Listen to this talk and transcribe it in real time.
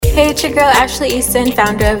Hey, it's your girl Ashley Easton,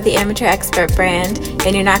 founder of the Amateur Expert brand,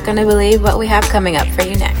 and you're not going to believe what we have coming up for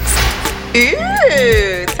you next.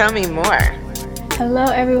 Ooh, tell me more. Hello,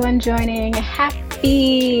 everyone joining.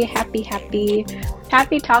 Happy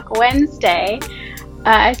Talk Wednesday.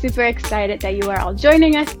 I'm super excited that you are all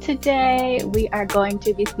joining us today. We are going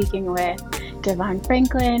to be speaking with DeVon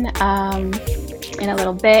Franklin in a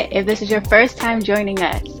little bit. If this is your first time joining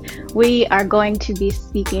us, we are going to be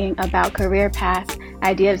speaking about career path,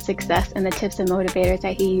 idea of success, and the tips and motivators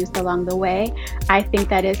that he used along the way. I think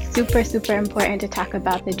that is super, super important to talk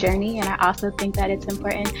about the journey. And I also think that it's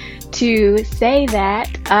important to say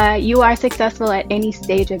that you are successful at any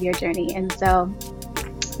stage of your journey. And so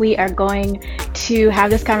we are going to have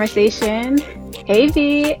this conversation. Hey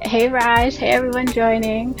V, hey Raj, hey everyone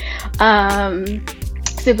joining.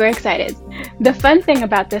 Super excited. The fun thing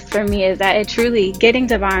about this for me is that getting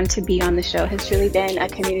DeVon to be on the show has truly been a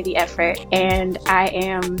community effort, and I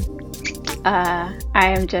am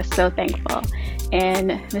just so thankful.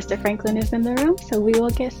 And Mr. Franklin is in the room, so we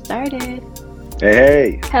will get started.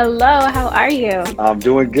 Hey. Hello, how are you? I'm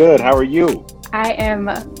doing good. How are you? I am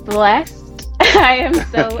blessed. I am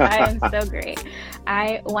so great.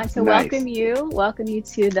 I want to welcome you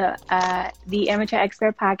to the Amateur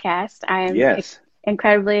Expert podcast. I am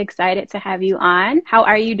incredibly excited to have you on. How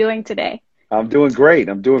are you doing today? I'm doing great.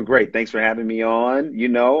 Thanks for having me on. You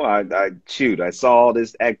know, I saw all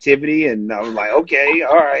this activity and I was like, okay,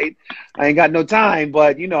 all right. I ain't got no time,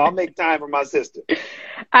 but I'll make time for my sister.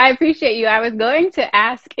 I appreciate you. I was going to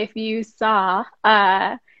ask if you saw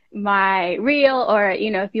my reel, or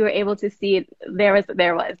if you were able to see it. There was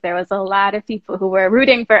a lot of people who were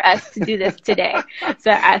rooting for us to do this today,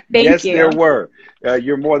 so I thank you. Yes, there were.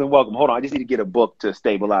 You're more than welcome. Hold on, I just need to get a book to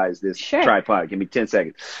stabilize this tripod. Give me 10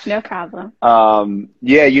 seconds. No problem. A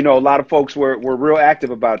lot of folks were real active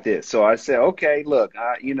about this, so I said, okay, look,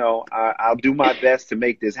 I'll do my best to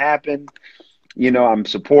make this happen. I'm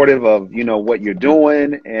supportive of what you're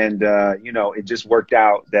doing, and it just worked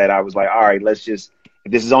out that I was like, all right,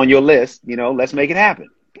 if this is on your list, let's make it happen.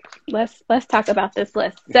 Let's talk about this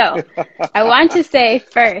list. So I want to say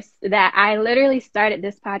first that I literally started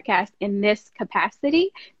this podcast in this capacity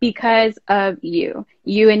because of you.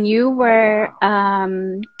 You were,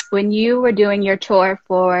 when you were doing your tour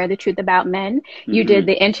for The Truth About Men, you did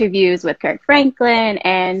the interviews with Kirk Franklin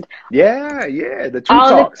and the Truth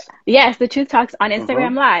Talks. The Truth Talks on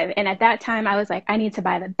Instagram Live. And at that time I was like, I need to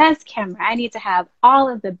buy the best camera. I need to have all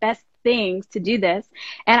of the best things to do this.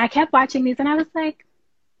 And I kept watching these and I was like,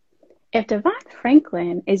 if DeVon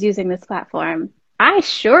Franklin is using this platform, I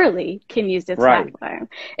surely can use this platform.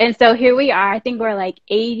 And so here we are. I think we're like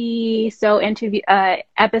 80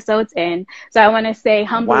 episodes in. So I want to say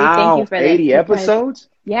humbly thank you for 80 episodes?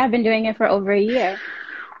 Yeah, I've been doing it for over a year.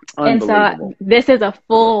 And so this is a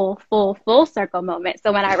full circle moment.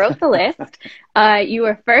 So when I wrote the list, you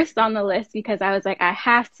were first on the list because I was like, I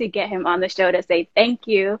have to get him on the show to say thank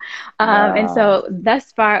you. And so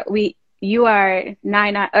thus far, you are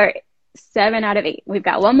 7 out of 8. We've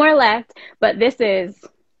got one more left, but this is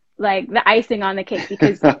like the icing on the cake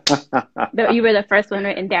because you were the first one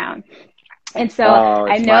written down. And so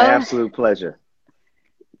I know, my absolute pleasure.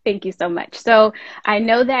 Thank you so much. So I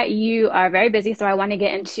know that you are very busy, so I want to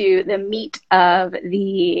get into the meat of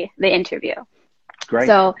the interview. Great.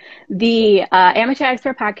 So the Amateur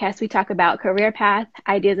Expert podcast, we talk about career path,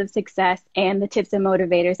 ideas of success, and the tips and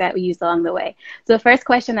motivators that we use along the way. So the first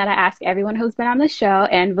question that I ask everyone who's been on the show,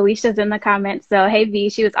 and Velicia's in the comments, so hey V,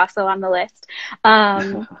 she was also on the list.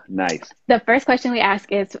 Nice. The first question we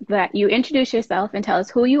ask is that you introduce yourself and tell us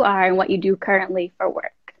who you are and what you do currently for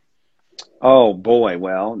work. Oh boy,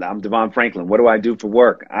 well, I'm DeVon Franklin. What do I do for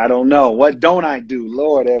work? I don't know. What don't I do?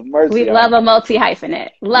 Lord have mercy. We love a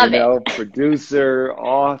multi-hyphenate. Love it. Producer,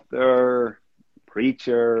 author,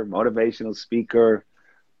 preacher, motivational speaker,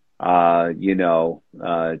 TV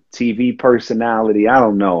personality. I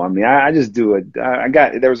don't know. I mean, I just do it.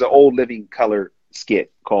 There was an old Living Color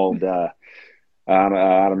skit called, I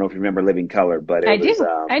don't know if you remember Living Color, but I do.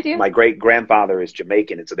 My great grandfather is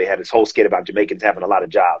Jamaican. And so they had this whole skit about Jamaicans having a lot of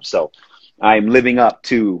jobs. So I'm living up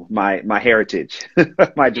to my heritage,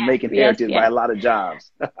 my Jamaican heritage by a lot of jobs.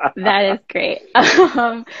 That is great.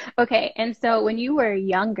 Okay. And so when you were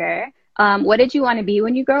younger, what did you want to be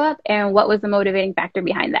when you grow up? And what was the motivating factor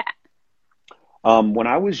behind that? When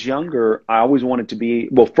I was younger, I always wanted to be,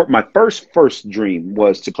 my first dream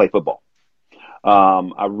was to play football.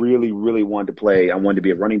 I really, really wanted to play. I wanted to be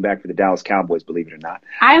a running back for the Dallas Cowboys, believe it or not.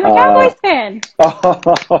 I'm a Cowboys fan.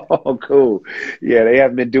 Oh, cool. Yeah, they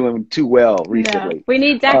haven't been doing too well recently. No, we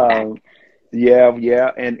need Dak back.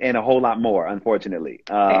 Yeah, and a whole lot more, unfortunately.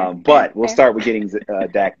 But we'll start with getting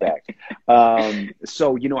Dak back.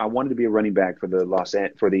 So I wanted to be a running back for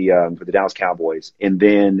the Dallas Cowboys, and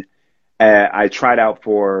then I tried out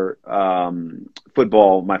for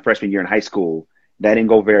football my freshman year in high school. That didn't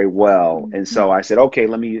go very well, and so I said, okay,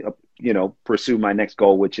 let me pursue my next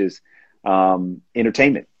goal, which is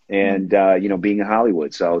entertainment and being in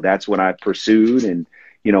Hollywood. So that's what I pursued and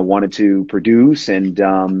wanted to produce. And,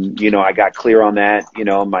 I got clear on that,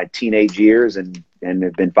 in my teenage years and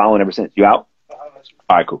have been following ever since. You out?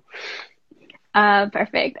 All right, cool.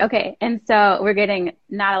 Perfect. Okay. And so we're getting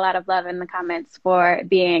not a lot of love in the comments for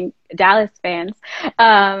being Dallas fans.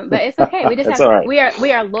 But it's okay. We just right.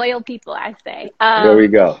 we are loyal people, I say. There we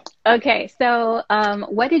go. Okay. So,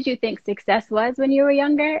 what did you think success was when you were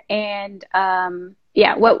younger? And,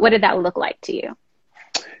 what did that look like to you?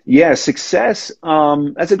 Yeah, success.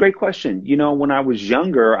 That's a great question. When I was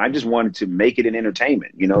younger, I just wanted to make it in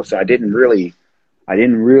entertainment, so I didn't really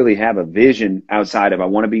have a vision outside of I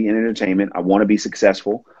want to be in entertainment. I want to be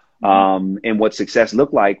successful. And what success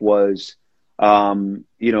looked like was,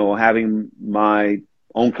 having my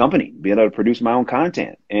own company, being able to produce my own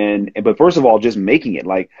content. But first of all, just making it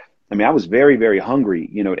I was very, very hungry,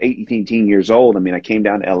 at 18 years old. I came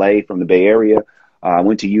down to LA from the Bay Area. I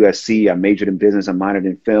went to USC. I majored in business. I minored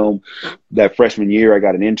in film. That freshman year, I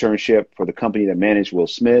got an internship for the company that managed Will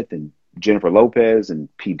Smith and Jennifer Lopez and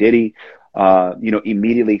P. Diddy.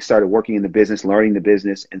 Immediately started working in the business, learning the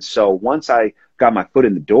business. And so once I got my foot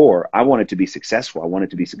in the door, I wanted to be successful. I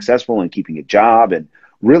wanted to be successful in keeping a job and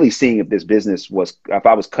really seeing if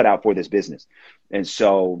I was cut out for this business. And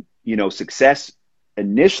so, success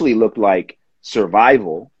initially looked like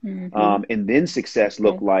survival. And then success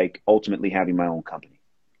looked like ultimately having my own company.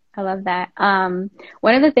 I love that.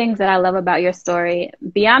 One of the things that I love about your story,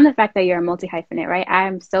 beyond the fact that you're a multi-hyphenate, right? I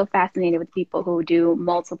am so fascinated with people who do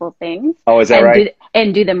multiple things. Oh, is that right?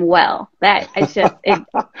 And do them well. That it's just,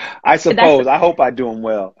 I suppose. I hope I do them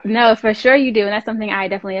well. No, for sure you do. And that's something I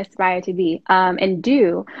definitely aspire to be and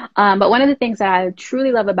do. But one of the things that I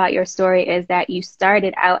truly love about your story is that you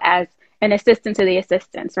started out as an assistant to the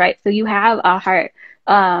assistants, right? So you have a heart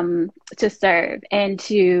to serve and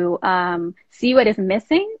to see what is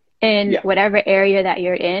missing in whatever area that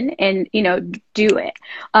you're in and, do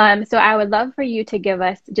it. So I would love for you to give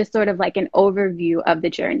us just sort of like an overview of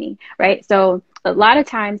the journey, right? So a lot of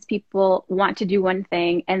times people want to do one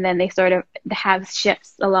thing and then they sort of have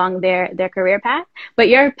shifts along their career path, but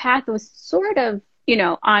your path was sort of,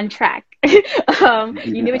 on track. You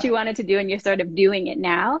knew what you wanted to do and you're sort of doing it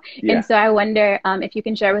now. Yeah. And so I wonder if you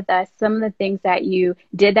can share with us some of the things that you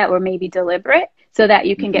did that were maybe deliberate so that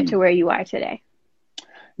you can get to where you are today.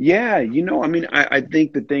 Yeah. I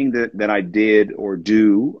think the thing that I did or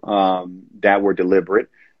do that were deliberate,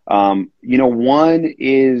 one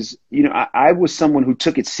is, I was someone who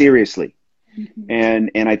took it seriously. And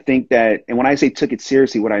I think that, and when I say took it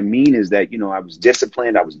seriously, what I mean is that, I was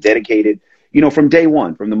disciplined, I was dedicated. From day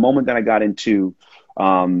one, from the moment that I got into,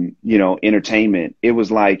 entertainment, it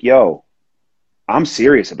was like, yo, I'm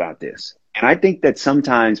serious about this. And I think that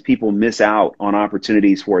sometimes people miss out on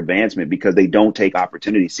opportunities for advancement because they don't take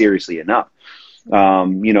opportunities seriously enough.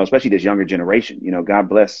 Especially this younger generation, God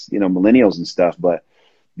bless, millennials and stuff. But,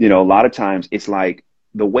 a lot of times it's like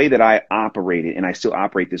the way that I operated, and I still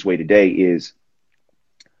operate this way today, is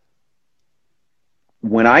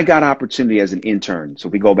when I got opportunity as an intern. So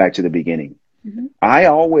if we go back to the beginning, I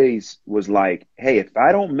always was like, hey, if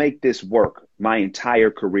I don't make this work, my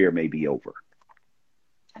entire career may be over.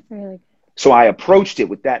 That's really good. So I approached it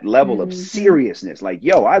with that level of seriousness, like,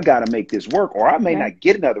 yo, I've got to make this work or I may not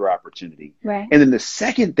get another opportunity. Right. And then the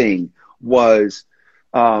second thing was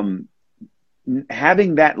having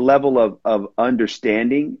that level of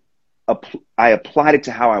understanding. I applied it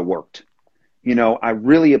to how I worked. I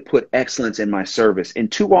really have put excellence in my service.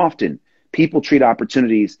 And too often people treat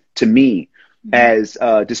opportunities to me as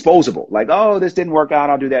disposable, like, oh, this didn't work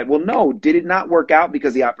out, I'll do that. Well, no, did it not work out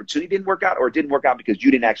because the opportunity didn't work out, or it didn't work out because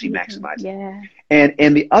you didn't actually maximize it?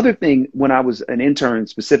 And the other thing, when I was an intern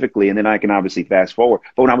specifically, and then I can obviously fast forward,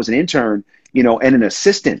 but when I was an intern, and an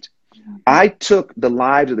assistant, I took the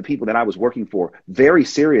lives of the people that I was working for very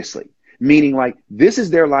seriously, meaning like this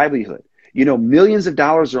is their livelihood. Millions of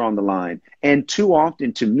dollars are on the line. And too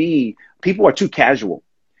often to me, people are too casual.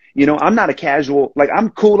 I'm not a casual, like I'm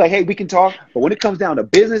cool, like, hey, we can talk. But when it comes down to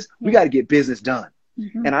business, we got to get business done.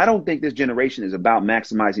 And I don't think this generation is about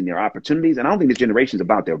maximizing their opportunities. And I don't think this generation is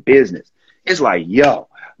about their business. It's like, yo,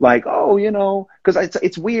 like, oh, because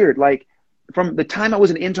it's weird. Like from the time I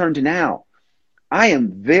was an intern to now, I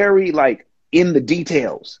am very like in the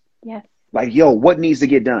details. Yes. Like, yo, what needs to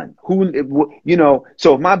get done?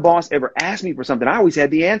 So if my boss ever asked me for something, I always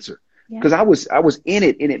had the answer because I was in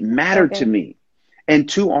it and it mattered to me. And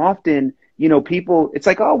too often, people, it's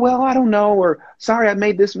like, oh, well, I don't know, or sorry, I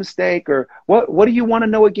made this mistake, or what do you want to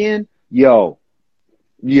know again? Yo,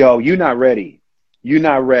 you're not ready. You're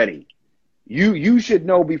not ready. You should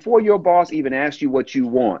know before your boss even asks you what you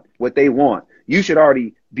want, what they want. You should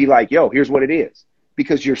already be like, yo, here's what it is,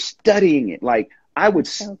 because you're studying it. Like, I would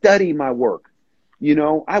study my work.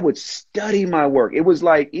 I would study my work. It was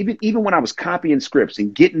like, even when I was copying scripts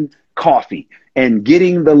and getting coffee and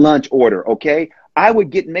getting the lunch order, okay, I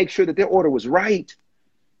would make sure that their order was right.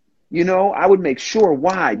 I would make sure.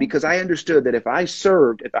 Why? Because I understood that if I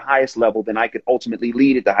served at the highest level, then I could ultimately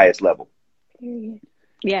lead at the highest level.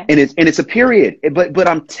 Yeah. And it's a period. But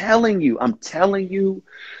I'm telling you, Ashley,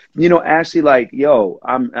 like, yo,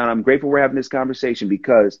 I'm grateful we're having this conversation,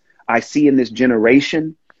 because I see in this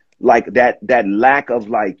generation, like that lack of,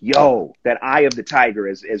 like, yo, that eye of the tiger,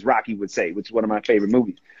 as Rocky would say, which is one of my favorite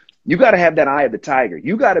movies. You got to have that eye of the tiger.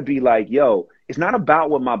 You got to be like, yo, it's not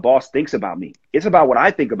about what my boss thinks about me. It's about what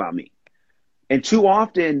I think about me. And too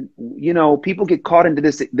often, people get caught into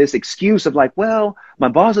this excuse of like, well, my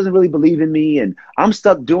boss doesn't really believe in me and I'm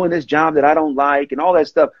stuck doing this job that I don't like and all that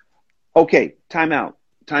stuff. Okay, time out.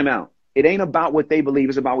 It ain't about what they believe.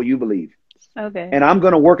 It's about what you believe. Okay. And I'm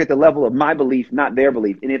going to work at the level of my belief, not their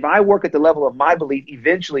belief. And if I work at the level of my belief,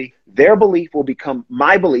 eventually their belief will become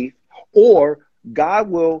my belief, or God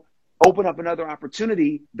will open up another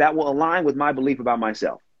opportunity that will align with my belief about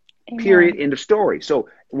myself. Amen. Period. End of story. So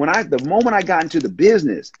the moment I got into the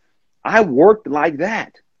business, I worked like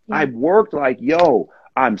that. Yeah. I worked like, yo,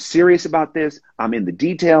 I'm serious about this. I'm in the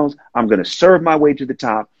details. I'm going to serve my way to the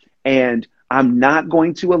top. And I'm not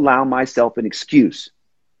going to allow myself an excuse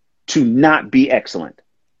to not be excellent.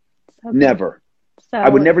 Okay. Never. I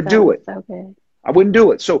would never do it. Okay. I wouldn't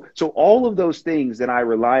do it. So all of those things that I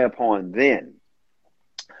rely upon then,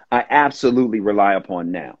 I absolutely rely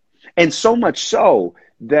upon now. And so much so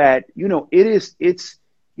that, it's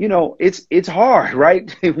hard,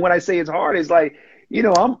 right? When I say it's hard, it's like,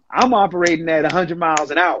 I'm operating at 100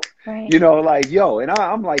 miles an hour, right. Like, yo, and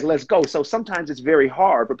I'm like, let's go. So sometimes it's very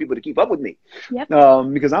hard for people to keep up with me. Yep.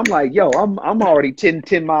 Because I'm like, yo, I'm already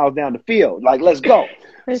 10 miles down the field. Like, let's go.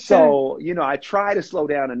 So, I try to slow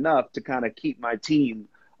down enough to kind of keep my team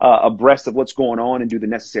abreast of what's going on and do the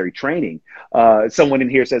necessary training. Someone in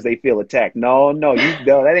here says they feel attacked. No,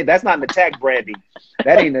 that's not an attack, Brandy.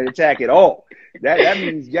 That ain't an attack at all. That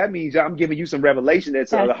means I'm giving you some revelation.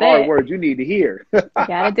 That's the hard words you need to hear. We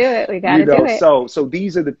gotta do it. We gotta do it. So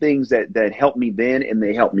these are the things that helped me then, and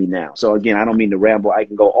they help me now. So again, I don't mean to ramble. I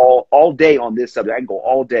can go all day on this subject. I can go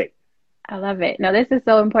all day. I love it. No, this is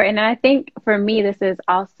so important. And I think for me, this is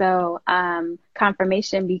also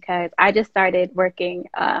confirmation, because I just started working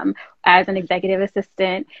as an executive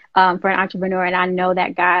assistant for an entrepreneur. And I know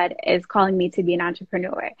that God is calling me to be an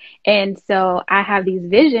entrepreneur. And so I have these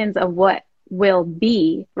visions of what will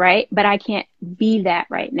be, right? But I can't be that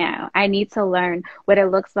right now. I need to learn what it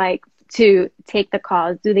looks like to take the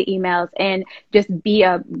calls, do the emails, and just to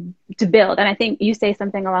build. And I think you say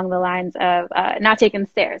something along the lines of not taking the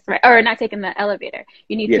stairs, right? Or not taking the elevator.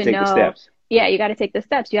 You need to know. The steps. Yeah, you got to take the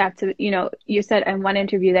steps. You have to, you said in one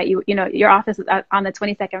interview that your office is on the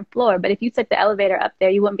 22nd floor, but if you took the elevator up there,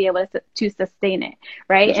 you wouldn't be able to sustain it,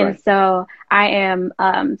 right? That's and right. So I am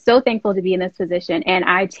so thankful to be in this position, and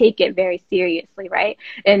I take it very seriously, right?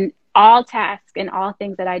 And all tasks and all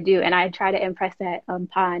things that I do, and I try to impress that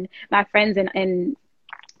upon my friends and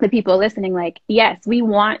the people listening. Like, yes, we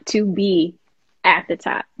want to be at the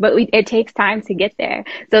top, but it takes time to get there.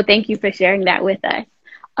 So thank you for sharing that with us.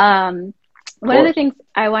 One of the things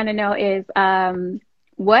I want to know is,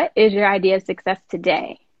 what is your idea of success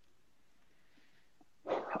today?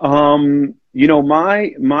 My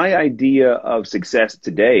idea of success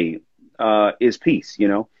today is peace.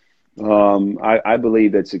 I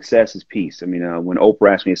believe that success is peace. I mean, when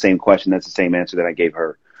Oprah asked me the same question, that's the same answer that I gave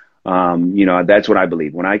her. That's what I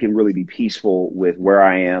believe. When I can really be peaceful with where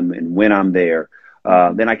I am and when I'm there,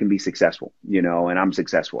 then I can be successful, and I'm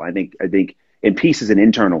successful. I think, and peace is an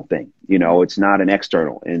internal thing, it's not an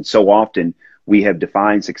external. And so often we have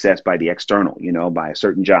defined success by the external, by a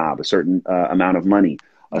certain job, a certain amount of money,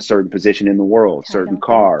 a certain position in the world, certain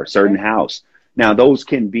car, certain house. Now, those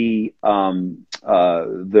can be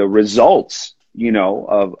the results,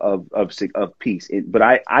 of peace. But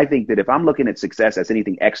I think that if I'm looking at success as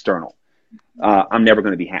anything external, I'm never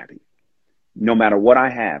going to be happy. No matter what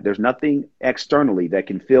I have, there's nothing externally that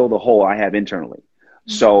can fill the hole I have internally.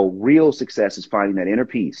 So real success is finding that inner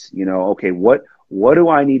peace. Okay, what what do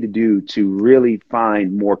I need to do to really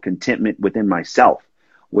find more contentment within myself,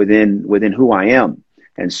 within who I am?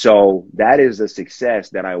 And so that is a success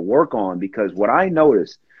that I work on, because what I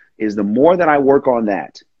notice is the more that I work on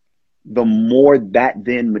that, the more that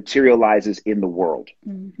then materializes in the world.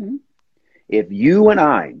 Mm-hmm. If you and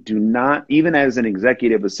I do not, even as an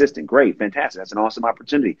executive assistant, great, fantastic, that's an awesome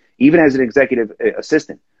opportunity. Even as an executive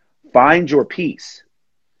assistant, find your peace,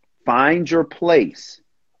 find your place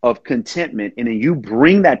of contentment, and then you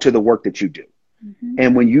bring that to the work that you do. Mm-hmm.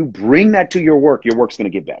 And when you bring that to your work's going to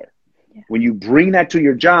get better. Yeah. When you bring that to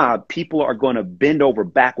your job, people are going to bend over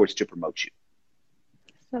backwards to promote you.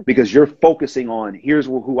 Okay. Because you're focusing on, here's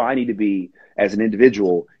who I need to be as an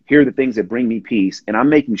individual. Here are the things that bring me peace. And I'm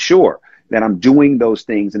making sure that I'm doing those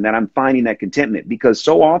things and that I'm finding that contentment, because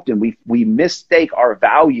so often we mistake our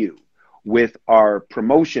value with our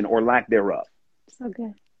promotion or lack thereof. So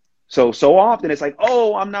good. So often it's like,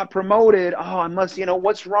 oh, I'm not promoted. Oh, I must,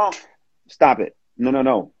 what's wrong? Stop it.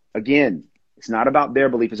 No. Again, it's not about their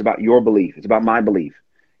belief. It's about your belief. It's about my belief.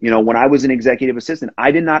 When I was an executive assistant,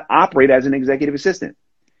 I did not operate as an executive assistant.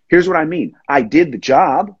 Here's what I mean. I did the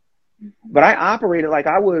job, but I operated like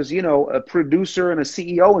I was, a producer and a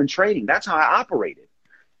CEO in training. That's how I operated.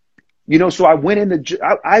 So I went in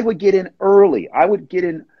I would get in early. I would get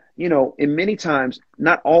in, and many times,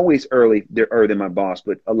 not always earlier than my boss,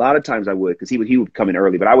 but a lot of times I would, because he would come in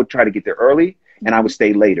early, but I would try to get there early and I would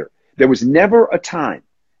stay later. There was never a time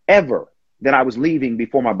ever that I was leaving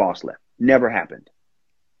before my boss left. Never happened.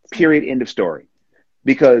 Period. End of story.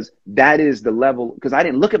 Because that is the level, because I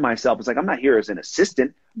didn't look at myself. It's like, I'm not here as an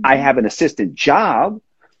assistant. Mm-hmm. I have an assistant job,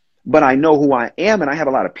 but I know who I am and I have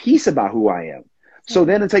a lot of peace about who I am. So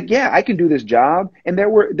then it's like, yeah, I can do this job. And there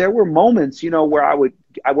were moments, where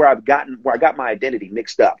I got my identity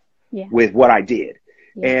mixed up with what I did.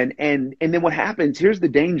 Yeah. And then what happens, here's the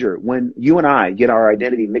danger when you and I get our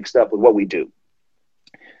identity mixed up with what we do.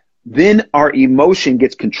 Then our emotion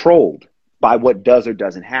gets controlled by what does or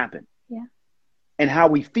doesn't happen. Yeah. And how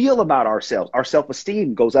we feel about ourselves, our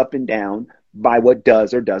self-esteem goes up and down by what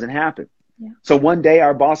does or doesn't happen. Yeah. So one day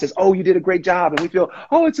our boss says, oh, you did a great job. And we feel,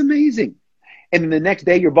 oh, it's amazing. And then the next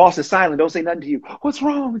day your boss is silent. Don't say nothing to you. What's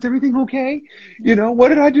wrong? Is everything okay? What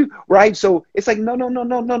did I do? Right. So it's like, no.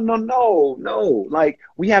 Like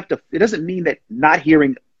we have to, it doesn't mean that not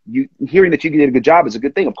hearing that you did a good job is a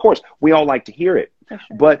good thing. Of course, we all like to hear it, sure.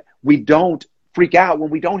 But we don't freak out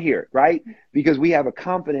when we don't hear it. Right. Because we have a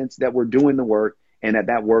confidence that we're doing the work and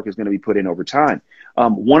that work is going to be put in over time.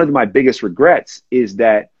 One of my biggest regrets is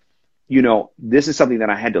that, this is something that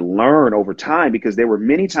I had to learn over time, because there were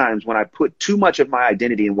many times when I put too much of my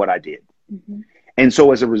identity in what I did. Mm-hmm. And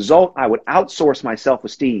so as a result, I would outsource my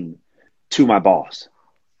self-esteem to my boss.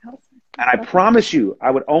 And I promise you,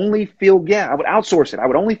 I would only feel, I would outsource it. I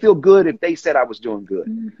would only feel good if they said I was doing good.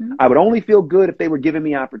 Mm-hmm. I would only feel good if they were giving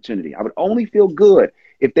me opportunity. I would only feel good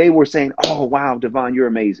if they were saying, oh, wow, DeVon, you're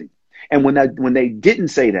amazing. And when they didn't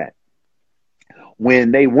say that,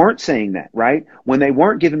 when they weren't saying that, right? When they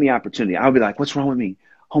weren't giving me opportunity, I would be like, what's wrong with me?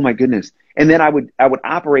 Oh my goodness. And then I would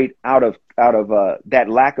operate out of that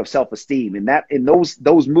lack of self-esteem, and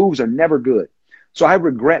those moves are never good. So I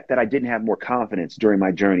regret that I didn't have more confidence during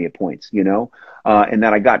my journey at points, and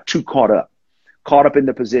that I got too caught up in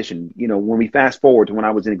the position. When we fast forward to when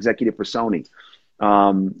I was an executive for Sony,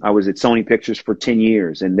 I was at Sony Pictures for 10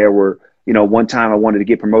 years. And there were, one time I wanted to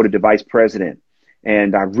get promoted to vice president.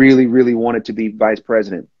 And I really, really wanted to be vice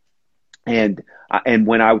president. And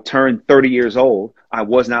when I turned 30 years old, I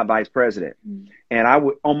was not vice president. Mm. And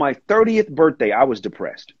on my 30th birthday, I was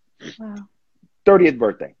depressed. Wow. 30th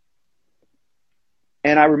birthday.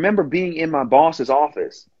 And I remember being in my boss's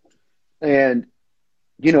office and,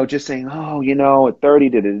 just saying, oh, at 30,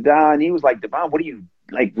 da-da-da. And he was like, DeVon, what are you,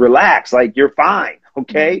 like, relax, like, you're fine.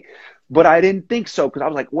 Okay. Mm-hmm. But I didn't think so, because I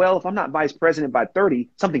was like, well, if I'm not vice president by 30,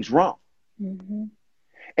 something's wrong. Mm-hmm.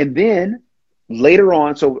 And then later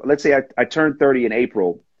on, so let's say I turned 30 in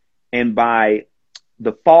April, and by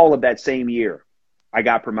the fall of that same year, I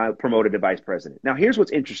got promoted to vice president. Now, here's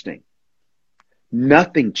what's interesting.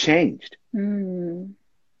 Nothing changed. Mm.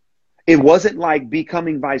 It wasn't like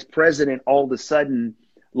becoming vice president all of a sudden,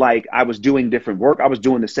 like I was doing different work. I was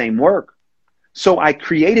doing the same work. So I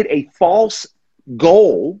created a false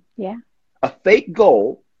goal, a fake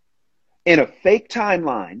goal in a fake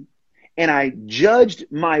timeline. And I judged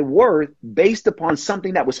my worth based upon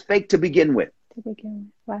something that was fake to begin with.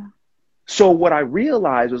 Wow. So what I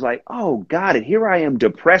realized was like, oh, got it. Here I am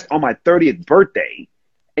depressed on my 30th birthday,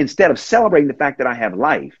 instead of celebrating the fact that I have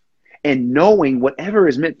life and knowing whatever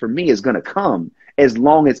is meant for me is going to come as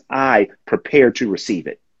long as I prepare to receive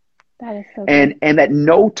it. That is so good. And that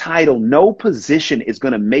no title, no position is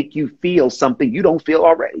going to make you feel something you don't feel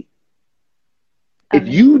already. If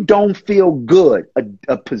you don't feel good,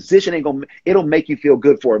 a position ain't gonna, it'll make you feel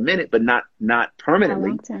good for a minute, but not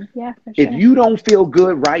permanently. Yeah, for sure. If you don't feel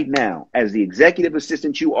good right now as the executive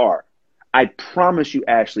assistant you are, I promise you,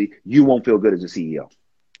 Ashley, you won't feel good as a CEO.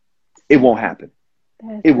 It won't happen.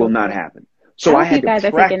 It will not happen. So I had to practice.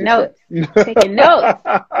 You guys are taking notes. Taking notes.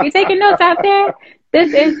 You taking notes out there?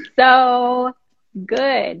 This is so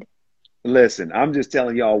good. Listen, I'm just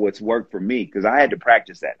telling y'all what's worked for me because I had to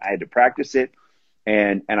practice that. I had to practice it.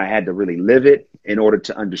 And I had to really live it in order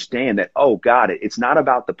to understand that, oh, God, it's not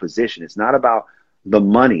about the position. It's not about the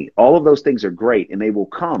money. All of those things are great and they will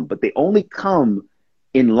come, but they only come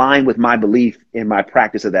in line with my belief in my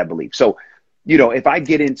practice of that belief. So, you know, if I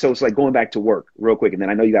get in, so it's like going back to work real quick. And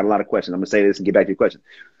then I know you got a lot of questions. I'm going to say this and get back to your question.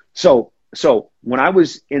 So when I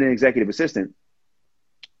was in an executive assistant,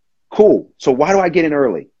 cool. So why do I get in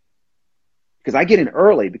early? Because I get in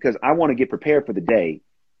early because I want to get prepared for the day.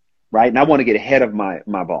 Right. And I want to get ahead of my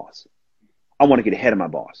boss. I want to get ahead of my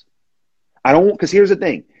boss. I don't, because here's the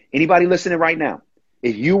thing. Anybody listening right now,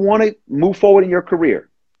 if you want to move forward in your career,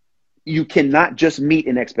 you cannot just meet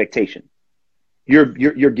an expectation. You're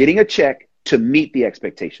getting a check to meet the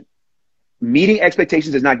expectation. Meeting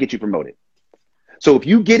expectations does not get you promoted. So if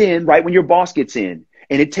you get in right when your boss gets in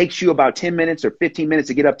and it takes you about 10 minutes or 15 minutes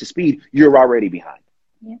to get up to speed, you're already behind.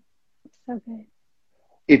 Yeah. Okay.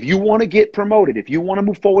 If you want to get promoted, if you want to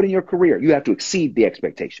move forward in your career, you have to exceed the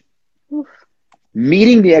expectation. Oof.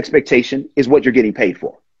 Meeting the expectation is what you're getting paid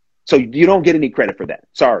for. So you don't get any credit for that.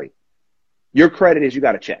 Sorry. Your credit is you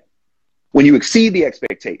got a check. When you exceed the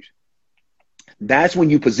expectation, that's when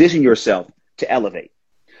you position yourself to elevate.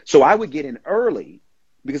 So I would get in early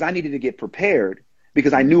because I needed to get prepared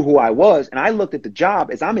because I knew who I was. And I looked at the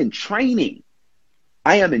job as I'm in training.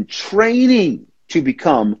 I am in training to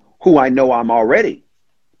become who I know I'm already.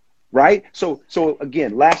 Right. So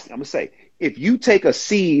again, last I'm going to say, if you take a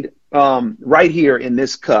seed right here in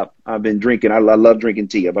this cup, I've been drinking. I love drinking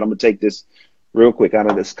tea, but I'm going to take this real quick out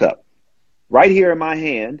of this cup. Right here in my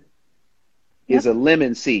hand is a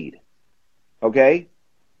lemon seed. OK.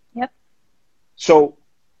 Yep. So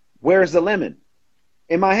where's the lemon?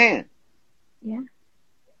 In my hand. Yeah.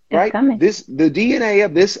 Right. The DNA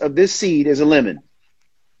of this seed is a lemon.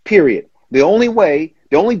 Period. The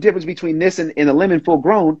only difference between this and a lemon full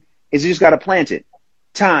grown is you just got to plant it.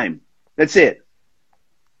 Time. That's it.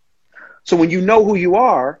 So when you know who you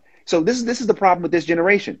are, so this is the problem with this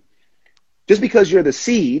generation. Just because you're the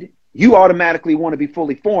seed, you automatically want to be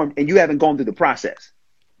fully formed and you haven't gone through the process.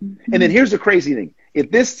 Mm-hmm. And then here's the crazy thing. If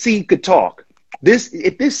this seed could talk,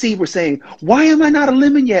 if this seed were saying, why am I not a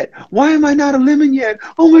lemon yet? Why am I not a lemon yet?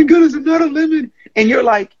 Oh my goodness, I'm not a lemon. And you're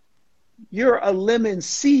like, you're a lemon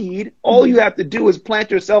seed. All you have to do is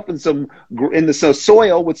plant yourself in the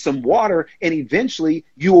soil with some water, and eventually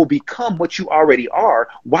you will become what you already are.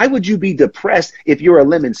 Why would you be depressed if you're a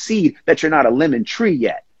lemon seed that you're not a lemon tree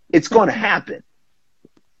yet? It's going to happen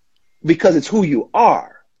because it's who you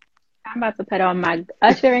are. I'm about to put on my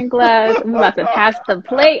ushering gloves. I'm about to pass the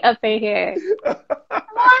plate up in here.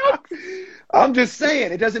 What? I'm just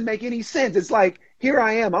saying, it doesn't make any sense. It's like, here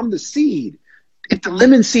I am. I'm the seed. If the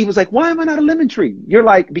lemon seed was like, why am I not a lemon tree? You're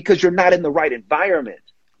like, because you're not in the right environment.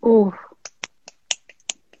 Ooh.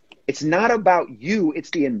 It's not about you. It's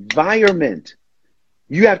the environment.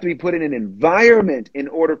 You have to be put in an environment in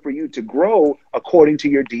order for you to grow according to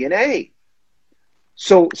your DNA.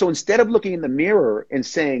 So instead of looking in the mirror and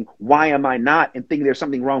saying, why am I not? And thinking there's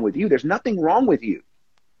something wrong with you, there's nothing wrong with you.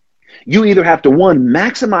 You either have to, one,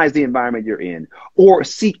 maximize the environment you're in or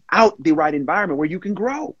seek out the right environment where you can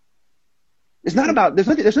grow. It's not about, there's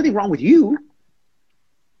nothing wrong with you.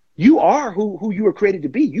 You are who you were created to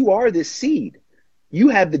be. You are this seed. You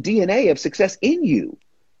have the DNA of success in you.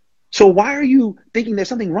 So why are you thinking there's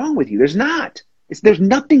something wrong with you? There's not. There's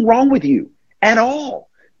nothing wrong with you at all.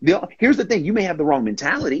 Here's the thing. You may have the wrong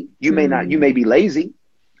mentality. You may not. You may be lazy.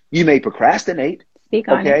 You may procrastinate. Speak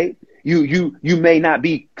on it. You may not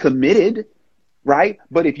be committed, right?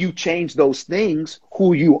 But if you change those things,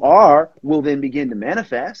 who you are will then begin to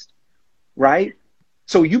manifest, right?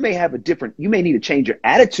 So you may have you may need to change your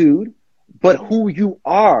attitude, but who you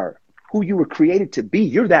are, who you were created to be,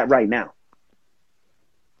 you're that right now.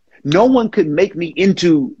 No one could make me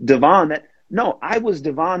into DeVon. No, I was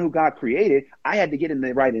DeVon who God created. I had to get in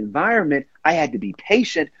the right environment. I had to be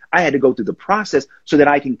patient. I had to go through the process so that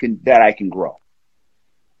I can grow.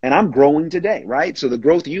 And I'm growing today, right? So the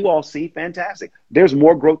growth you all see, fantastic. There's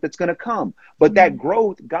more growth that's going to come. But that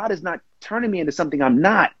growth, God is not turning me into something I'm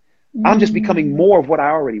not. I'm just becoming more of what I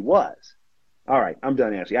already was. All right, I'm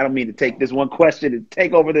done, Ashley. I don't mean to take this one question and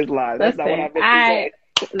take over this live. That's not what I meant to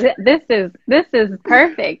say. This is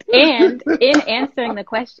perfect. And in answering the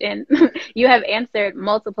question, you have answered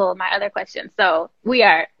multiple of my other questions. So we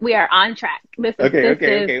are on track. This is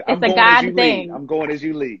okay. It's a God thing. I'm going as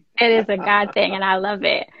you lead. It is a God thing, and I love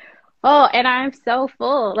it. Oh, and I'm so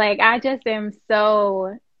full. Like, I just am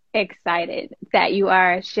so excited that you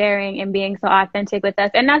are sharing and being so authentic with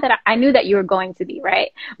us. And not that I knew that you were going to be,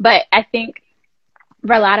 right? But I think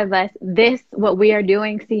for a lot of us, what we are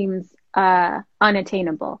doing seems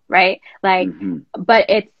unattainable, right? Like, but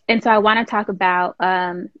and so I want to talk about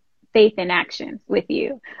faith in action with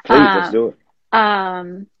you. Please, let's do it.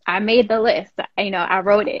 I made the list, I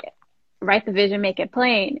wrote it, write the vision, make it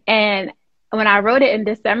plain. And when I wrote it in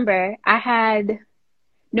December, I had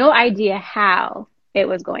no idea how it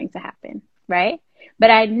was going to happen, right? But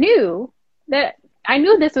I knew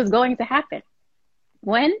this was going to happen.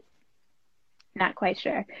 When? Not quite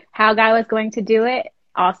sure. How God was going to do it?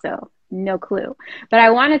 Also, no clue. But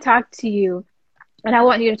I want to talk to you, and I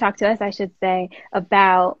want you to talk to us, I should say,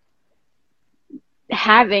 about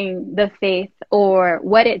having the faith, or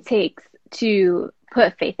what it takes to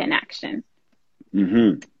put faith in action.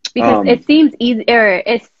 Mm-hmm. Because it seems easy, or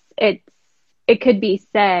it could be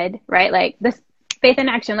said, right? Like, this faith in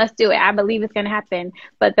action, let's do it. I believe it's going to happen.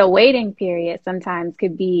 But the waiting period sometimes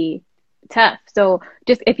could be tough. So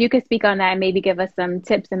just if you could speak on that and maybe give us some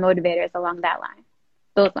tips and motivators along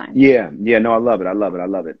those lines. Yeah. No, I love it.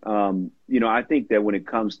 I think that when it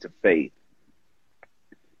comes to faith,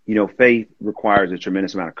 faith requires a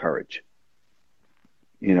tremendous amount of courage.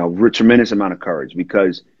 Tremendous amount of courage,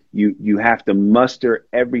 because you have to muster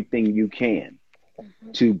everything you can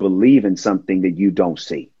to believe in something that you don't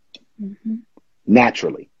see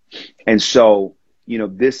naturally. And so,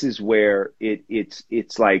 this is where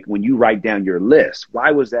it's like when you write down your list.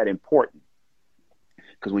 Why was that important?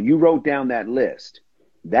 Because when you wrote down that list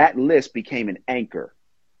became an anchor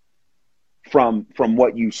from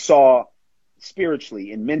what you saw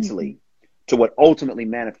spiritually and mentally to what ultimately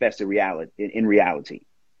manifested in reality.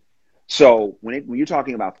 So when you're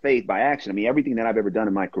talking about faith by action, I mean, everything that I've ever done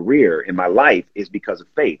in my career, in my life, is because of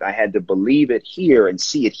faith. I had to believe it here and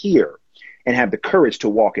see it here and have the courage to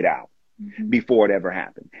walk it out before it ever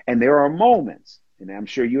happened. And there are moments, and I'm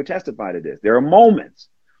sure you'll testify to this, there are moments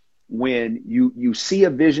when you see a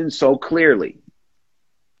vision so clearly,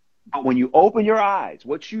 but when you open your eyes,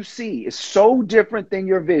 what you see is so different than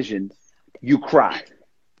your vision, you cry.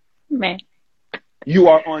 Man. You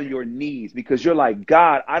are on your knees because you're like,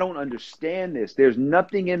 God, I don't understand this. There's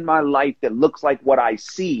nothing in my life that looks like what I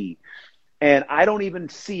see. And I don't even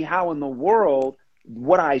see how in the world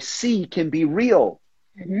what I see can be real.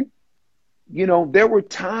 There were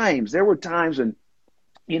times when,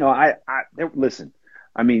 listen,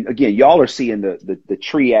 I mean, again, y'all are seeing the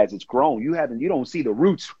tree as it's grown. You don't see the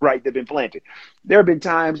roots, right, that have been planted. There have been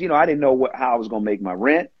times, I didn't know how I was going to make my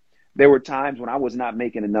rent. There were times when I was not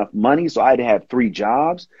making enough money, so I had to have 3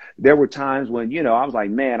 jobs. There were times when, I was like,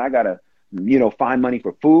 man, I got to, find money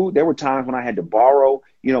for food. There were times when I had to borrow,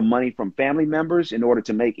 money from family members in order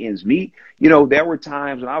to make ends meet. There were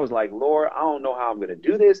times when I was like, Lord, I don't know how I'm going to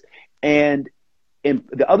do this. And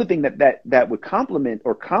the other thing that would complement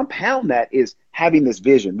or compound that is having this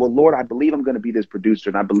vision. Well, Lord, I believe I'm going to be this producer,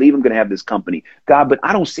 and I believe I'm going to have this company. God, but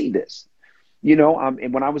I don't see this.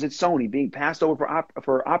 And when I was at Sony, being passed over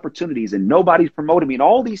for opportunities, and nobody's promoting me, and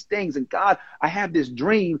all these things, and God, I have this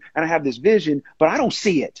dream and I have this vision, but I don't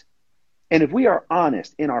see it. And if we are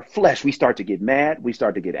honest in our flesh, we start to get mad, we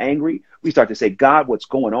start to get angry, we start to say, God, what's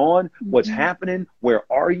going on? What's happening? Where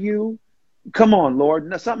are you? Come on, Lord,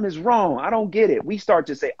 no, something is wrong. I don't get it. We start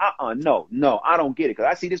to say, no, I don't get it, because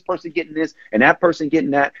I see this person getting this and that person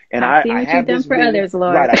getting that, and I have this for others,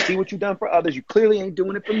 Lord. Right, I see what you've done for others. You clearly ain't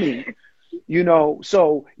doing it for me.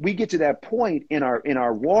 So we get to that point in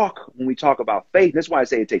our walk when we talk about faith. That's why I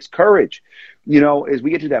say it takes courage, as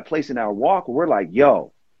we get to that place in our walk where we're like,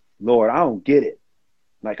 yo, Lord, I don't get it.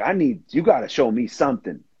 Like, you got to show me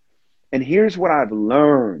something. And here's what I've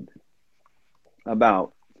learned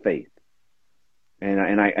about faith.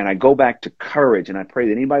 And I go back to courage, and I pray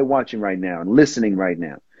that anybody watching right now and listening right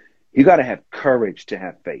now, you got to have courage to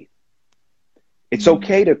have faith. It's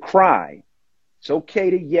okay to cry. It's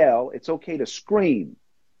okay to yell. It's okay to scream,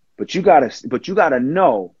 but you gotta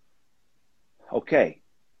know, okay,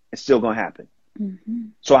 it's still gonna happen.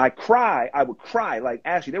 So I would cry. Like,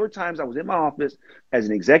 Ashley, there were times I was in my office as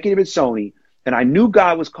an executive at Sony, and I knew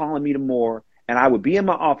God was calling me to more, and I would be in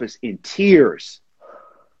my office in tears,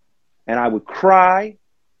 and I would cry,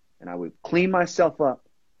 and I would clean myself up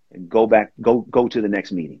and go to the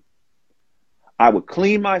next meeting. I would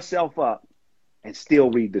clean myself up and still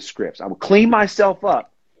read the scripts. I would clean myself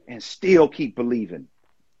up and still keep believing.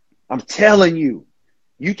 I'm telling you,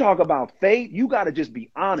 you talk about faith, you got to just be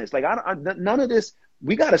honest. Like, none of this,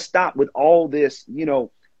 we got to stop with all this, you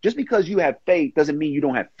know, just because you have faith doesn't mean you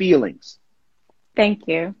don't have feelings. Thank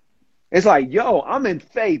you. It's like, yo, I'm in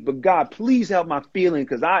faith, but God, please help my feeling,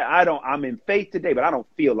 because I'm in faith today, but I don't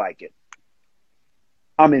feel like it.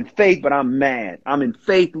 I'm in faith, but I'm mad. I'm in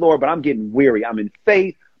faith, Lord, but I'm getting weary. I'm in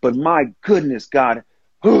faith, but my goodness, God,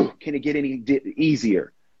 can it get any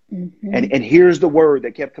easier? Mm-hmm. And here's the word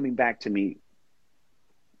that kept coming back to me,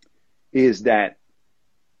 is that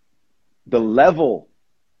the level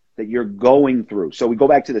that you're going through. So we go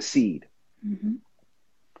back to the seed. Mm-hmm.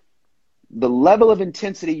 The level of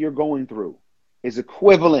intensity you're going through is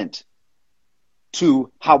equivalent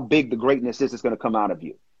to how big the greatness is that's going to come out of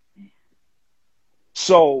you.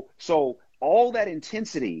 So all that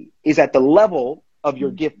intensity is at the level of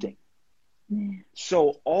your gifting.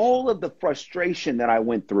 So all of the frustration that I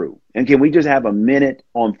went through, and can we just have a minute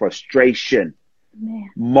on frustration?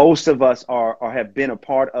 Most of us have been a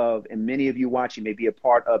part of, and many of you watching may be a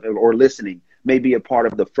part of, or listening may be a part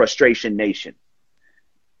of the frustration nation,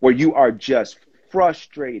 where you are just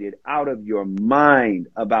frustrated out of your mind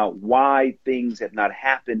about why things have not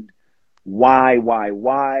happened.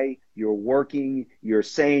 Why? You're working, you're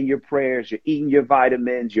saying your prayers, you're eating your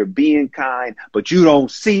vitamins, you're being kind, but you don't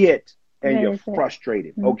see it, and you're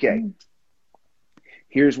frustrated. Mm-hmm. Okay.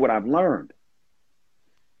 Here's what I've learned.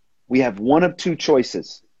 We have one of two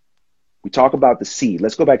choices. We talk about the seed.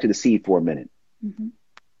 Let's go back to the seed for a minute. Mm-hmm.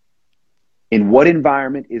 In what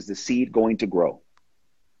environment is the seed going to grow?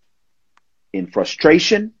 In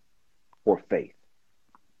frustration or faith?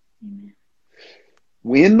 Amen.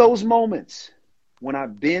 In those moments when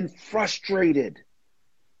I've been frustrated,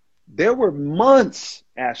 there were months,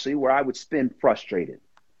 Ashley, where I would spend frustrated.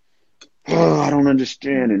 Oh, I don't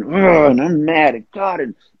understand, and I'm mad at God,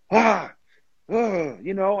 and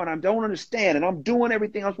you know, and I don't understand, and I'm doing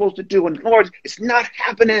everything I'm supposed to do, and Lord, it's not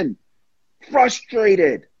happening.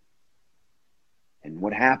 Frustrated. And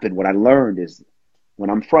what happened, what I learned is,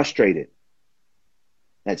 when I'm frustrated,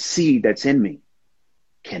 that seed that's in me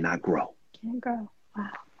cannot grow. Can't grow.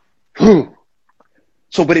 Wow.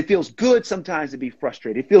 So, but it feels good sometimes to be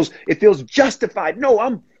frustrated. It feels justified. No,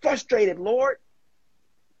 I'm frustrated, Lord.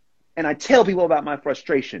 And I tell people about my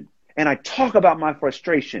frustration, and I talk about my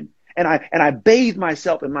frustration, and I bathe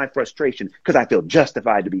myself in my frustration because I feel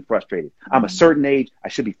justified to be frustrated. I'm a certain age. I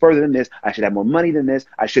should be further than this. I should have more money than this.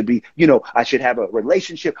 I should be, you know, I should have a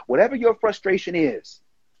relationship. Whatever your frustration is.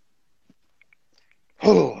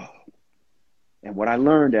 And what I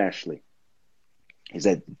learned, Ashley, is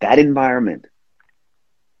that environment,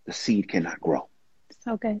 the seed cannot grow.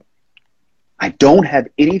 So good. I don't have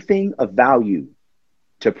anything of value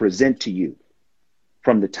to present to you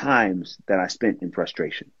from the times that I spent in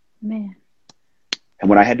frustration. Man. And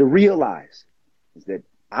what I had to realize is that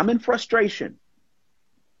I'm in frustration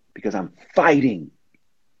because I'm fighting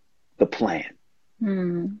the plan.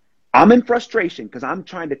 I'm in frustration because I'm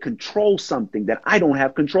trying to control something that I don't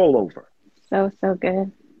have control over. So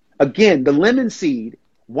good. Again, the lemon seed,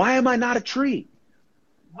 why am I not a tree?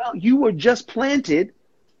 Well, you were just planted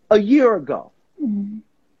a year ago. Mm-hmm.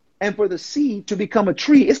 And for the seed to become a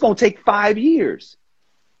tree, it's going to take 5 years.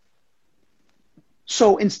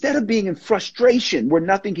 So instead of being in frustration where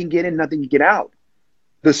nothing can get in, nothing can get out,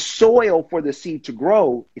 the soil for the seed to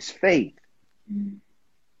grow is faith,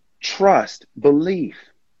 trust, belief,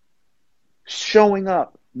 showing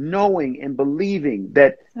up, knowing and believing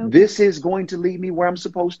that this is going to lead me where I'm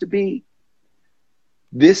supposed to be.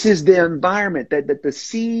 This is the environment that the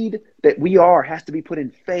seed that we are has to be put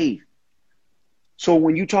in faith. So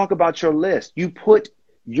when you talk about your list, you put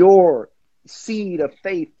your seed of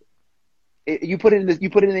faith, you put it in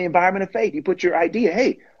the environment of faith. You put your idea,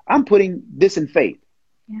 hey, I'm putting this in faith.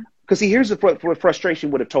 Yeah. Because see, here's what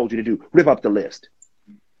frustration would have told you to do. Rip up the list.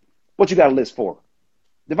 What you got a list for?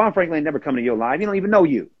 DeVon Franklin ain't never come to your life. You don't even know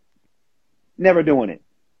you. Never doing it.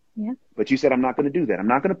 Yeah. But you said, I'm not going to do that. I'm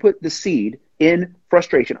not going to put the seed in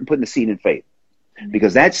frustration. I'm putting the seed in faith. Mm-hmm.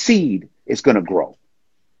 Because that seed is going to grow.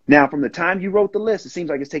 Now, from the time you wrote the list, it seems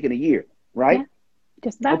like it's taken a year, right? Yeah.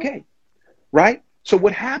 Just about. Okay. Right? So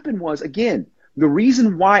what happened was, again, the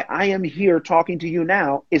reason why I am here talking to you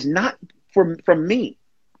now is not from me.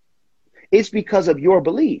 It's because of your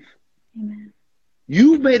belief. Amen.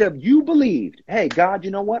 You believed, hey, God,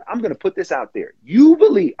 you know what? I'm going to put this out there.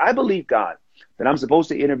 I believe, God, that I'm supposed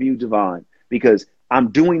to interview DeVon because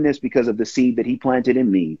I'm doing this because of the seed that he planted in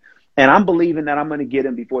me. And I'm believing that I'm going to get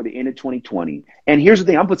him before the end of 2020. And here's the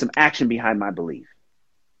thing. I'm going to put some action behind my belief.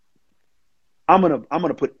 I'm going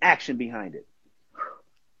to put action behind it.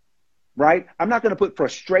 right? I'm not going to put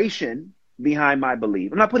frustration behind my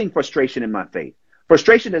belief. I'm not putting frustration in my faith.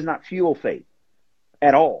 Frustration does not fuel faith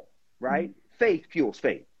at all, right? Mm-hmm. Faith fuels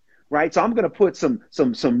faith, right? So I'm going to put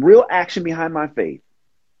some real action behind my faith,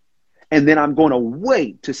 and then I'm going to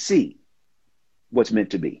wait to see what's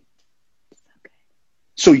meant to be. Okay.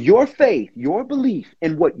 So your faith, your belief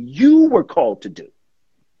in what you were called to do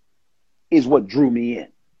is what drew me in.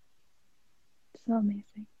 So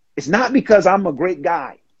amazing. It's not because I'm a great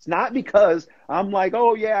guy. It's not because I'm like,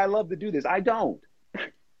 oh yeah, I love to do this. I don't.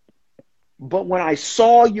 But when I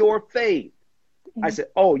saw your faith, I said,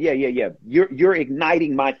 oh yeah. You're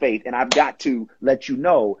igniting my faith, and I've got to let you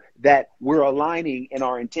know that we're aligning in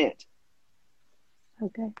our intent.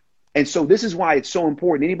 Okay. And so this is why it's so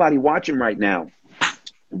important. Anybody watching right now,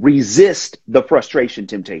 resist the frustration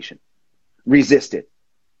temptation. Resist it.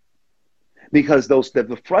 Because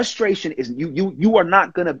the frustration is you are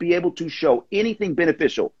not going to be able to show anything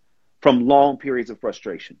beneficial from long periods of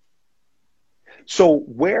frustration. So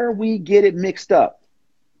where we get it mixed up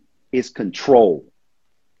is control.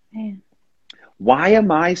 Man. Why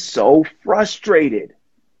am I so frustrated?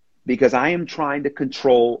 Because I am trying to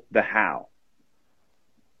control the how.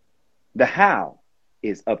 The how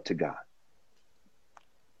is up to God.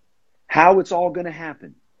 How it's all going to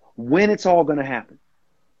happen, when it's all going to happen,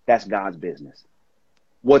 that's God's business.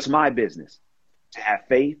 What's my business? To have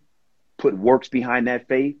faith, put works behind that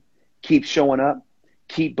faith, keep showing up,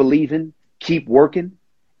 keep believing, keep working.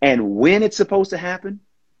 And when it's supposed to happen,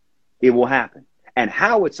 it will happen. And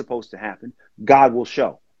how it's supposed to happen, God will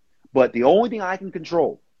show. But the only thing I can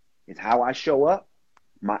control is how I show up,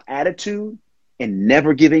 my attitude, and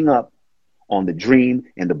never giving up on the dream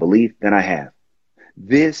and the belief that I have.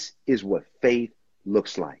 This is what faith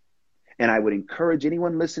looks like. And I would encourage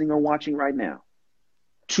anyone listening or watching right now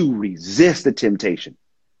to resist the temptation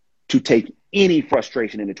to take any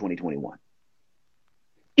frustration into 2021.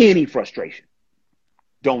 Any frustration.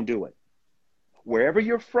 Don't do it. Wherever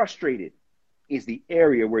you're frustrated is the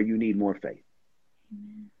area where you need more faith.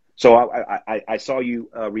 So I saw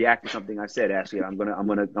you react to something I said, Ashley. I'm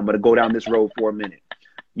gonna go down this road for a minute.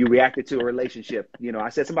 You reacted to a relationship. You know, I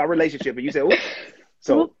said something about relationship, and you said, "Ooh."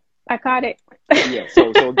 So Oop, I caught it. Yeah.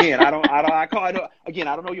 So again, I don't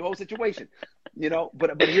know your whole situation. You know,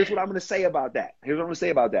 but here's what I'm going to say about that. You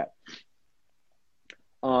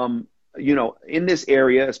know, in this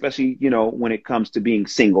area, especially, you know, when it comes to being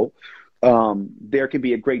single, there can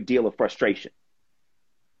be a great deal of frustration.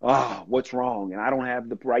 Oh, what's wrong? And I don't have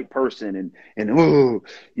the right person. And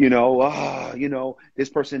this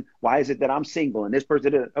person, why is it that I'm single? And this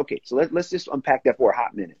person, okay, so let's just unpack that for a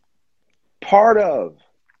hot minute. Part of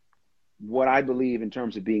what I believe in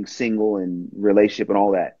terms of being single and relationship and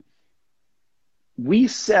all that, we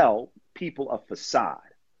sell people a facade,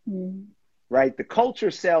 right? The culture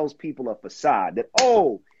sells people a facade that,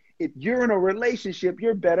 oh, if you're in a relationship,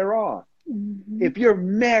 you're better off. Mm-hmm. If you're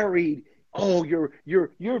married, oh,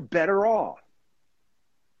 you're better off.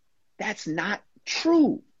 That's not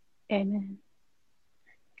true. Amen.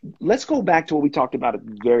 Let's go back to what we talked about at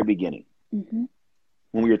the very beginning, when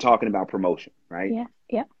we were talking about promotion, right?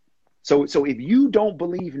 Yeah. So if you don't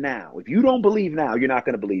believe now, you're not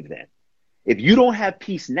going to believe then. If you don't have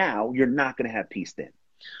peace now, you're not going to have peace then.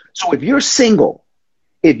 So if you're single,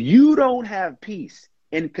 if you don't have peace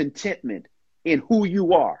and contentment in who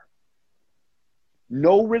you are,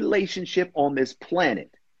 no relationship on this planet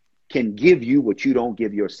can give you what you don't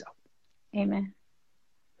give yourself. Amen.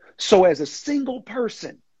 So as a single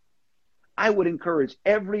person, I would encourage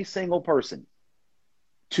every single person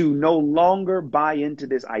to no longer buy into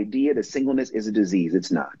this idea that singleness is a disease.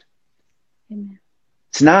 It's not. Amen.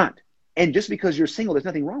 It's not. And just because you're single, there's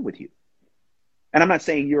nothing wrong with you. And I'm not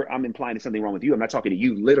saying I'm implying there's something wrong with you. I'm not talking to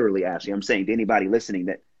you literally, Ashley. I'm saying to anybody listening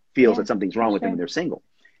that feels that something's wrong with them when they're single.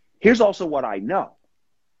 Here's also what I know.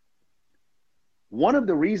 One of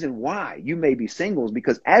the reasons why you may be single is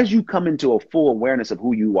because as you come into a full awareness of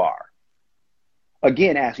who you are,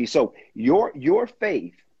 again, Ashley, so your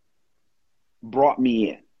faith brought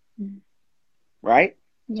me in, right?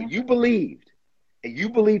 Yeah. So you believed, and you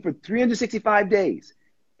believed for 365 days.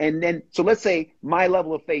 And then, so let's say my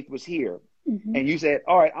level of faith was here, and you said,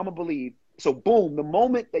 all right, I'm going to believe. So boom, the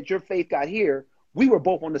moment that your faith got here, we were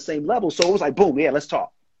both on the same level. So it was like, boom, yeah, let's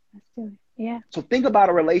talk. Let's do it. Yeah. So think about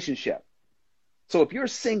a relationship. So if you're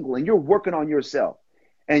single and you're working on yourself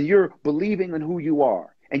and you're believing in who you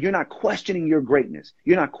are and you're not questioning your greatness,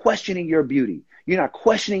 you're not questioning your beauty, you're not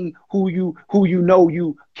questioning who you know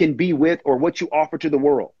you can be with or what you offer to the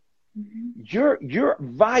world, you're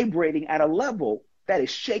vibrating at a level that is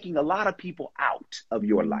shaking a lot of people out of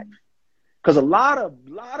your life. Because a lot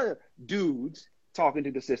of dudes talking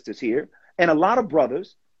to the sisters here, and a lot of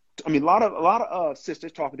brothers, a lot of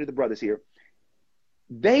sisters talking to the brothers here,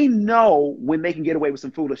 they know when they can get away with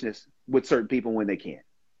some foolishness with certain people when they can't.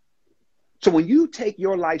 So when you take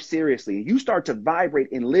your life seriously and you start to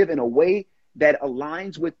vibrate and live in a way that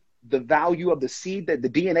aligns with the value of the seed, that the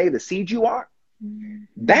DNA, the seed you are,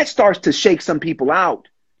 that starts to shake some people out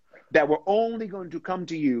that were only going to come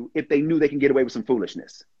to you if they knew they can get away with some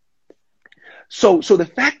foolishness. So the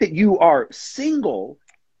fact that you are single,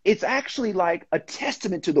 it's actually like a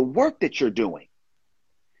testament to the work that you're doing.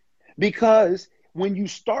 Because when you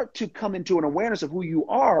start to come into an awareness of who you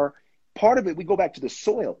are, part of it, we go back to the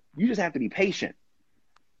soil. You just have to be patient.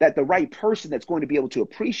 That the right person that's going to be able to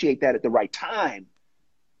appreciate that at the right time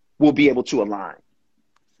will be able to align.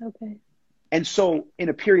 Okay. And so in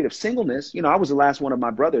a period of singleness, I was the last one of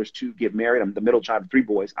my brothers to get married. I'm the middle child of 3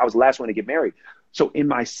 boys. I was the last one to get married. So in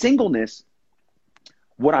my singleness,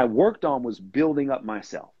 what I worked on was building up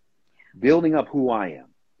myself, building up who I am,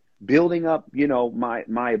 building up,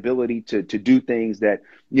 my ability to do things that,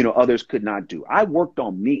 others could not do. I worked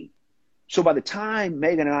on me. So by the time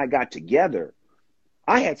Megan and I got together,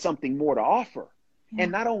 I had something more to offer. Yeah.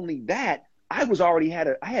 And not only that, I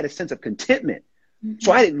had a sense of contentment. Mm-hmm.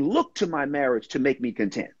 So I didn't look to my marriage to make me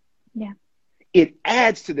content. Yeah. It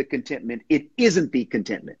adds to the contentment. It isn't the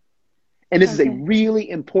contentment. And this is a really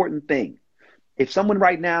important thing. If someone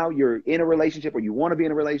right now, you're in a relationship or you want to be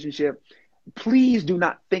in a relationship, please do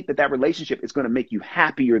not think that relationship is going to make you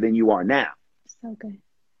happier than you are now. So good.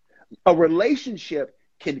 A relationship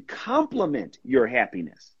can complement your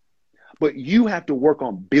happiness, but you have to work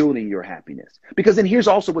on building your happiness. Because then here's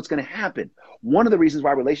also what's going to happen. One of the reasons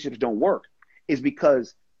why relationships don't work is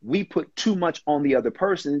because we put too much on the other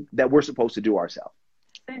person that we're supposed to do ourselves.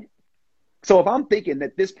 Okay. So if I'm thinking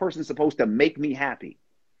that this person is supposed to make me happy,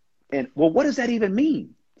 and what does that even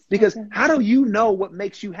mean? Because how do you know what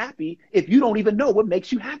makes you happy if you don't even know what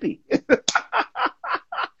makes you happy?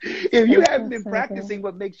 If you haven't been practicing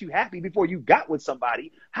what makes you happy before you got with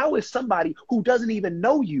somebody, how is somebody who doesn't even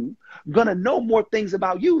know you going to know more things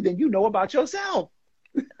about you than you know about yourself?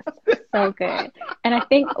 So good. And I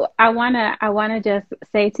think I wanna just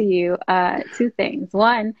say to you 2 things.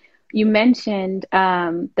 One, you mentioned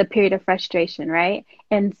the period of frustration, right?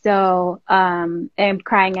 And so and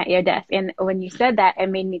crying at your desk. And when you said that, it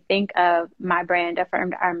made me think of my brand,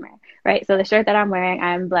 Affirmed Armor, right? So the shirt that I'm wearing,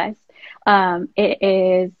 I'm blessed.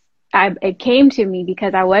 It came to me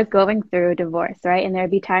because I was going through a divorce, right? And there'd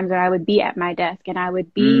be times when I would be at my desk and I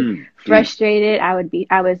would be frustrated. I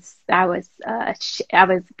was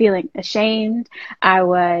feeling ashamed. I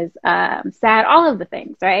was sad, all of the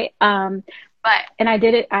things, right? And I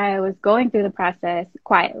did it. I was going through the process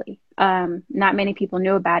quietly. Not many people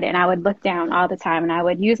knew about it. And I would look down all the time and I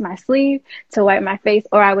would use my sleeve to wipe my face,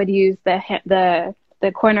 or I would use the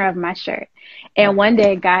corner of my shirt. And one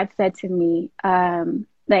day God said to me,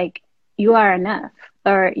 you are enough,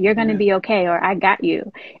 or you're going to be okay, or I got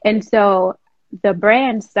you. And so the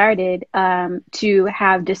brand started to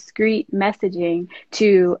have discreet messaging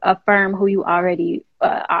to affirm who you already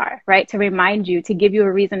are, right? To remind you, to give you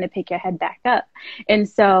a reason to pick your head back up. And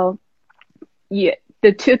so the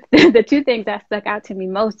two things that stuck out to me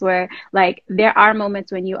most were there are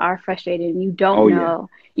moments when you are frustrated and you don't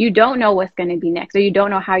know what's going to be next, or you don't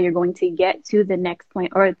know how you're going to get to the next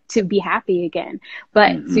point or to be happy again,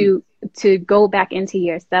 but to go back into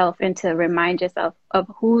yourself and to remind yourself of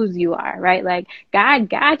whose you are, right? God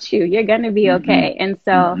got you, you're going to be okay. And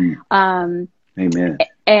so, amen.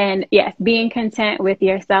 And yes, being content with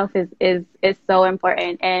yourself is so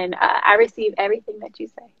important. And I receive everything that you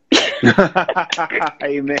say.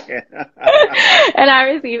 Amen. And I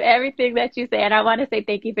receive everything that you say, and I want to say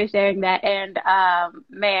thank you for sharing that. And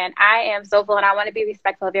man, I am so full, and I want to be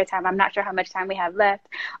respectful of your time. I'm not sure how much time we have left,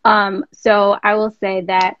 so I will say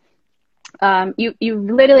that you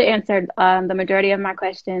literally answered the majority of my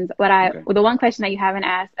questions. The one question that you haven't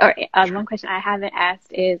asked, or one question I haven't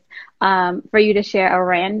asked, is for you to share a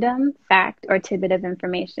random fact or tidbit of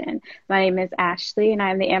information. My name is Ashley, and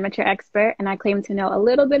I'm the amateur expert, and I claim to know a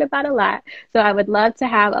little bit about a lot. So I would love to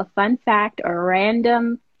have a fun fact or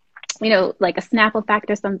random, like a Snapple fact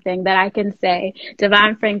or something that I can say,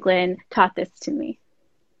 DeVon Franklin taught this to me.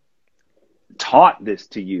 Taught this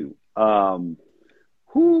to you.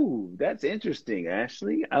 That's interesting,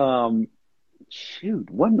 Ashley. Shoot,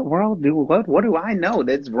 what in the world what do I know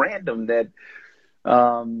that's random that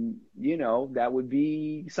that would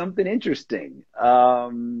be something interesting?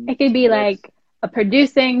 It could be like a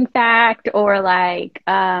producing fact, or or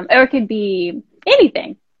it could be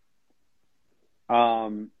anything.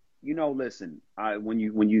 Listen,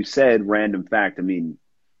 when you said random fact, I mean,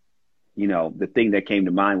 the thing that came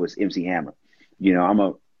to mind was MC Hammer.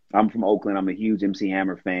 I'm from Oakland. I'm a huge MC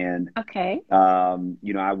Hammer fan. Okay.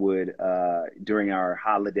 I would, during our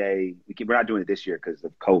holiday, we're not doing it this year because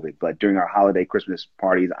of COVID, but during our holiday Christmas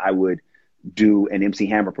parties, I would do an MC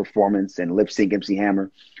Hammer performance and lip sync MC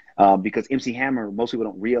Hammer, because MC Hammer, most people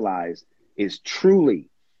don't realize, is truly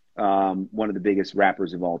one of the biggest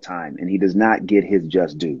rappers of all time. And he does not get his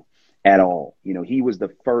just due at all. He was the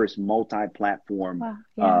first multi-platform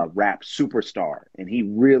rap superstar, and he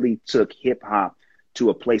really took hip hop to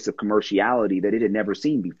a place of commerciality that it had never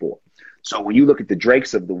seen before. So when you look at the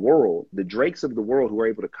Drakes of the world who are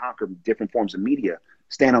able to conquer different forms of media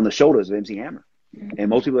stand on the shoulders of MC Hammer. And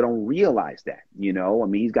most people don't realize that,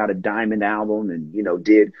 he's got a diamond album and,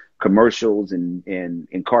 did commercials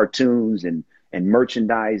and cartoons and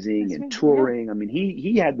merchandising and touring. Yeah.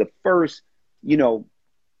 He had the first,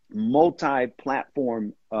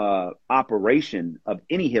 multi-platform operation of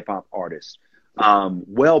any hip hop artist.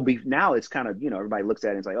 Now it's kind of, everybody looks at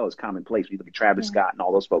it and it's like, oh, it's commonplace. We look at Travis Scott and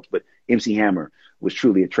all those folks, but MC Hammer was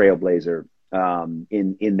truly a trailblazer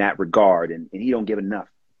in that regard, and he don't give enough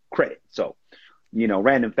credit. So,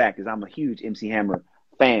 random fact is I'm a huge MC Hammer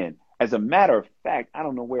fan. As a matter of fact, I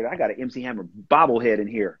don't know where I got an MC Hammer bobblehead in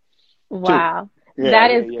here. Wow.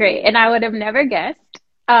 That is great. And I would have never guessed.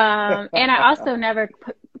 And I also never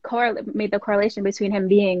made the correlation between him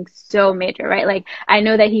being so major, right? Like, I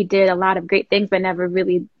know that he did a lot of great things, but never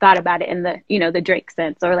really thought about it in the, the Drake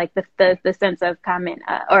sense, or like the sense of common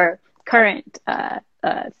or current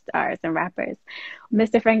stars and rappers.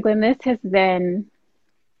 Mr. Franklin, this has been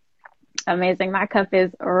amazing. My cup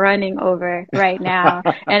is running over right now,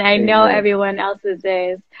 and I know everyone else's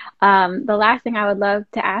is. The last thing I would love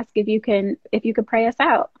to ask, if you could pray us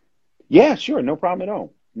out. Yeah, sure. No problem at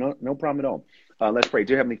all. No problem at all. Let's pray.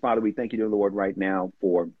 Dear Heavenly Father, we thank you, dear Lord, right now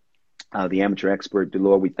for the amateur expert. Dear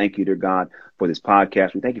Lord, we thank you, dear God, for this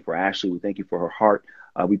podcast. We thank you for Ashley. We thank you for her heart.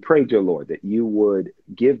 We pray, dear Lord, that you would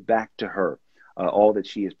give back to her all that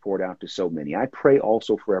she has poured out to so many. I pray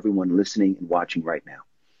also for everyone listening and watching right now.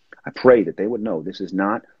 I pray that they would know this is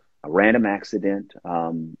not a random accident,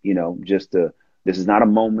 this is not a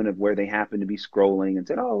moment of where they happen to be scrolling and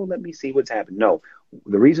said, oh, let me see what's happened. No,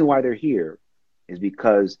 the reason why they're here is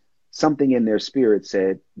because something in their spirit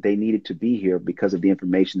said they needed to be here because of the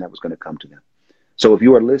information that was going to come to them. So if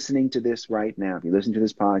you are listening to this right now, if you listen to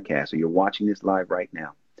this podcast or you're watching this live right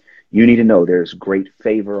now, you need to know there's great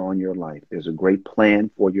favor on your life. There's a great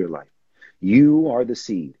plan for your life. You are the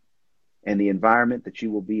seed, and the environment that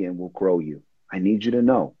you will be in will grow you. I need you to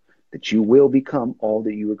know that you will become all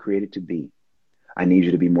that you were created to be. I need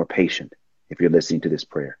you to be more patient if you're listening to this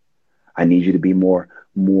prayer. I need you to be more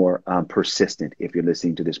persistent if you're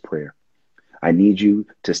listening to this prayer. I need you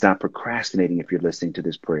to stop procrastinating if you're listening to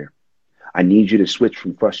this prayer. I need you to switch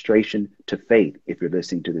from frustration to faith if you're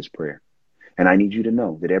listening to this prayer. And I need you to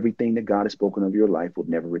know that everything that God has spoken of your life will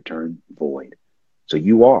never return void. So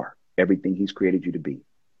you are everything he's created you to be.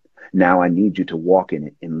 Now I need you to walk in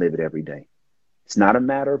it and live it every day. It's not a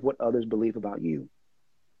matter of what others believe about you.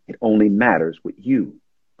 It only matters what you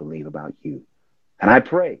believe about you. And I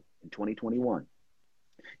pray in 2021,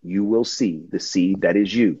 you will see the seed that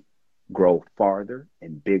is you grow farther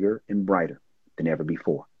and bigger and brighter than ever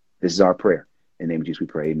before. This is our prayer. In the name of Jesus, we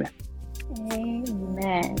pray. Amen.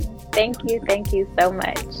 Amen. Thank you so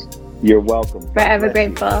much. You're welcome. Forever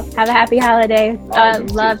grateful. Have a happy holiday.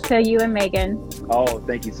 Love to you and Megan. Oh,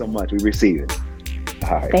 thank you so much. We receive it.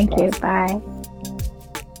 All right. Thank you. Bye.